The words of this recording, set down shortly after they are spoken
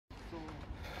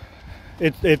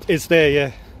It's there,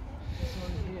 yeah.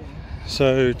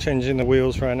 So changing the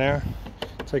wheels right now,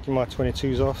 taking my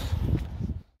 22s off.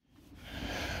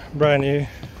 Brand new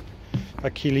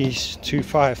Achilles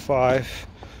 255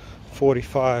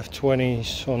 45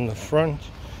 20s on the front.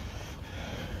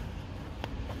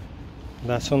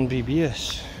 That's on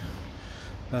BBS.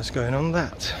 That's going on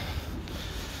that.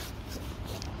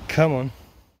 Come on.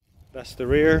 That's the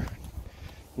rear.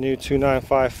 New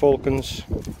 295 Falcons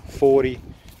 40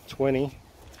 20.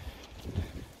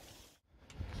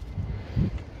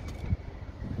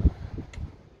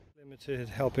 Limited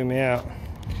helping me out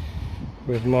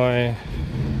with my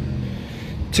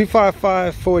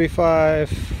 255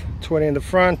 45 20 in the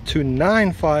front,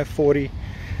 295 40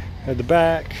 at the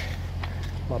back.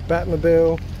 My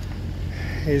Batmobile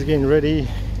is getting ready.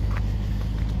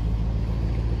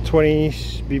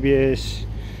 20s BBS.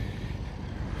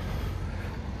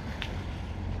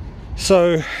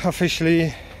 So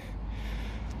officially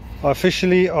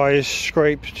I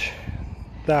scraped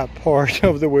that part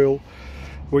of the wheel,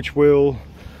 which will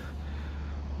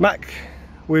Mac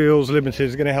Wheels Limited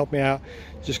is going to help me out.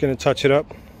 Just going to touch it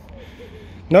up.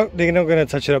 No, they're not going to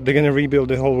touch it up, they're going to rebuild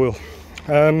the whole wheel.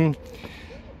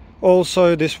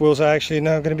 Also, this wheel's actually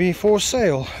now going to be for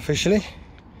sale officially.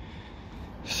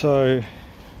 So,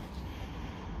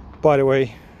 by the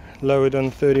way, lower than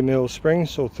 30mm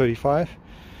springs, or 35.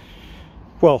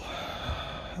 Well,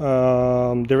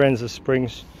 the Renza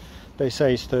springs, they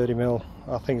say it's 30mm.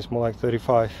 I think it's more like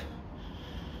 35.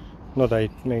 Not that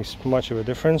it makes much of a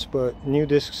difference, but new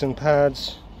discs and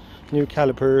pads, new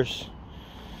calipers,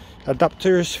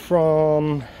 adapters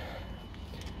from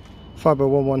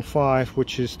 5x115,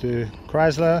 which is the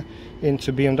Chrysler,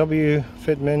 into BMW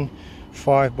Fitment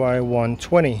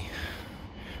 5x120,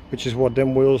 which is what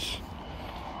them wheels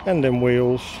and them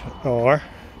wheels are.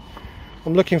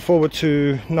 I'm looking forward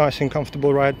to nice and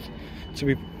comfortable ride, to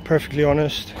be perfectly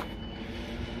honest.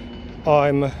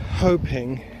 I'm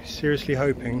hoping, seriously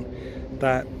hoping,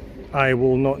 that I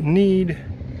will not need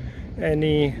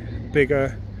any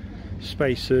bigger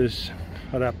spacers,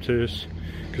 adapters,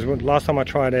 because last time I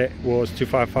tried it was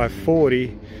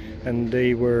 255/40 and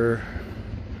the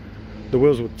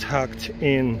wheels were tucked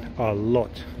in a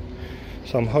lot.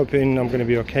 So I'm hoping I'm going to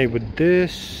be okay with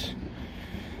this.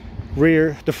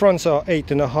 Rear, the fronts are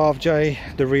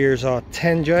 8.5J, the rears are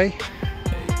 10J.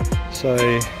 So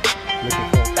looking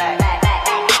forward.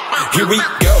 Here we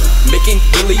go, making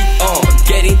really on,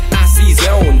 getting icy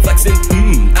zone, flexing,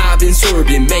 I've been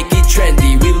swerving, make it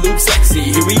trendy, we look sexy.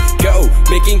 Here we go,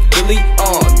 making really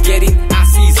on, getting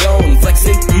icy zone,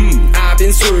 flexing, I've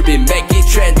been swerving, make it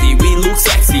trendy, we look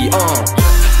sexy.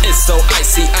 It's so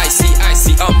icy, icy,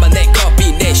 icy on my neck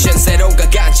combination. 새로운가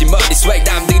간지 머리 swag,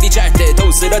 남들이 잘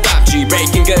때도 쓸어담지.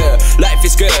 Breaking good, life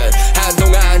is good.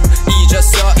 한동안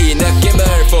잊었어 이 느낌을.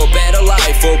 For better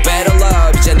life, for better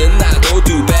love. 이제는 나도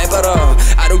두 배 벌어.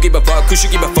 I don't give a fuck, who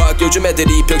should give a fuck. 요즘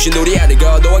애들이 병신놀이 하는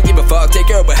거. No one give a fuck, take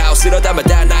care of a house. 쓸어담아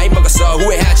다 나이 먹었어,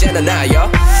 후회하지 않아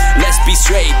나요. Let's be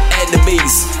straight,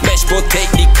 enemies. Match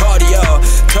potato, 네 cardio.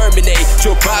 Terminate,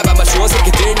 줘 봐봐 좋은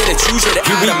새끼들 니네 주제를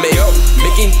알아매요.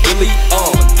 Making really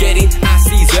on, getting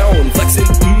icy zone, flexing,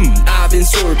 I've been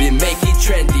swerving, make it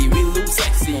trendy, we look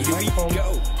sexy, here we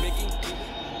go.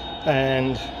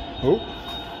 And, oh,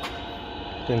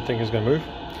 didn't think it was gonna move.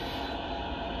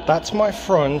 That's my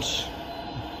front.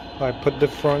 I put the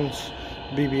front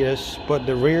BBS, but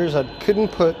the rears I couldn't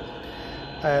put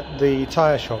at the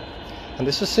tire shop. And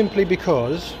this is simply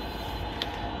because,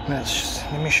 let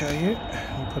me show you,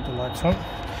 let me put the lights on.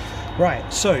 Right,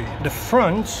 so the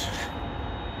front,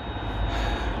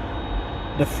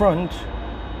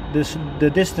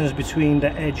 the distance between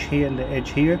the edge here and the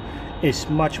edge here is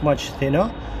much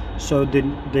thinner. So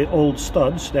the old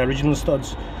studs, the original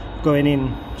studs, going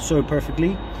in so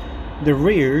perfectly. The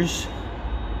rears,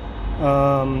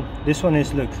 this one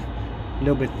is, look, a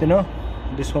little bit thinner.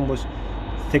 This one was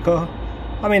thicker.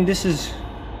 I mean, this is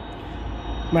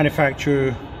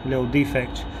manufacturer little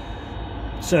defect.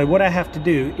 So what I have to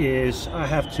do is I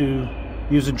have to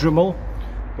use a Dremel,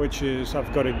 which is,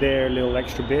 I've got it there, little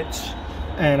extra bits,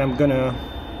 and I'm gonna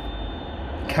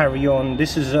carry on.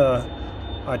 This is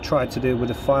I tried to do it with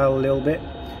a file a little bit,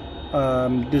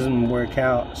 doesn't work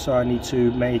out, so I need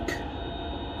to make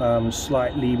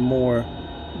slightly more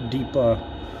deeper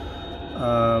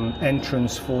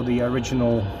entrance for the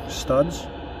original studs,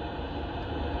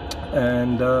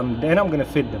 and then I'm gonna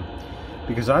fit them,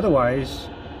 because otherwise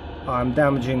I'm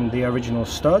damaging the original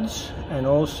studs, and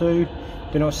also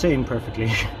they're not sitting perfectly.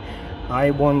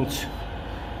 I want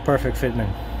perfect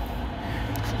fitment,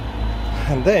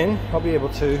 and then I'll be able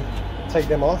to take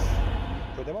them off,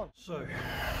 put them on. So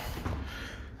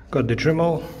Got the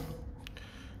Dremel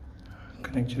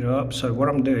connected up. So what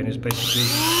I'm doing is basically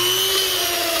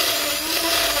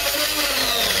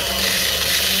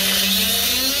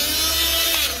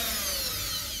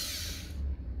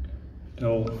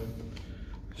all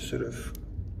sort of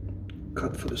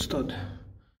cut for the stud.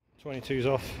 22's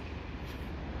off.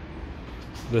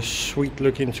 The sweet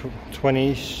looking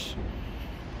 20s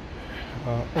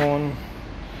are on,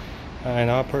 and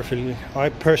I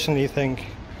personally think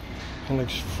it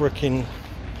looks freaking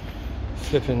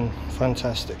flipping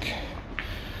fantastic.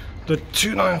 The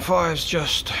 295's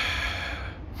just,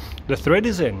 the thread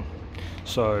is in,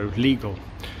 so legal,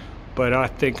 but I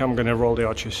think I'm gonna roll the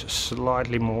arches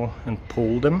slightly more and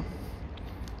pull them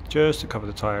just to cover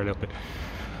the tire a little bit,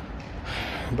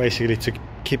 basically to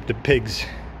keep the pigs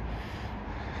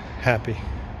happy.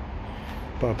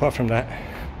 But apart from that,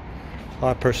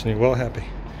 I personally well happy.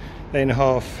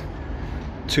 8.5,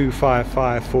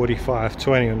 255, 45,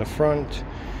 20 on the front,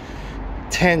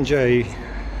 10J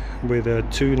with a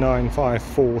 295,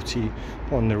 40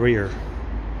 on the rear.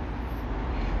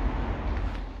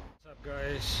 What's up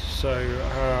guys? So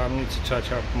I need to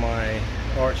touch up my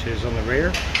arches on the rear.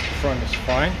 The front is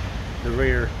fine. The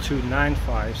rear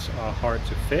 295s are hard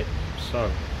to fit,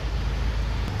 so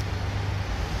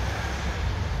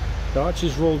the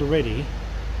arches rolled already,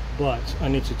 but I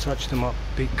need to touch them up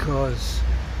because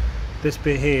this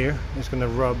bit here is going to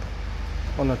rub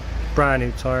on a brand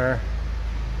new tire.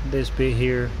 This bit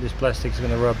here, this plastic is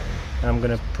going to rub, and I'm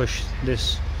going to push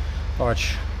this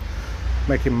arch,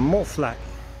 make it more flat.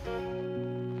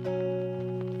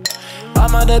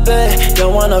 I'm on the bed,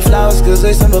 don't want no flowers cause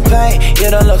they simple pain. You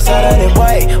don't look sad and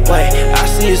wait, I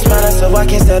see you smiling so I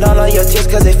can't stand all of your tears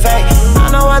cause they fake.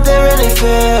 I know what they really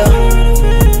feel.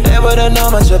 They wouldn't know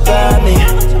much about me.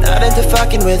 Not into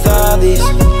fucking with all these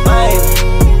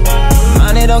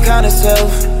money don't count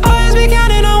itself. Always be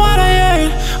counting on what I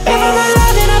earn. If I'm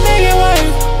alive then I make it work.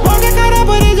 Won't get caught up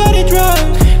with these dirty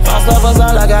drugs. False love was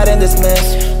all I got in this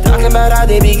mess. Talking about how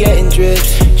they be getting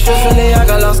drips. Truthfully I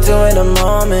got lost too in the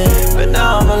moment.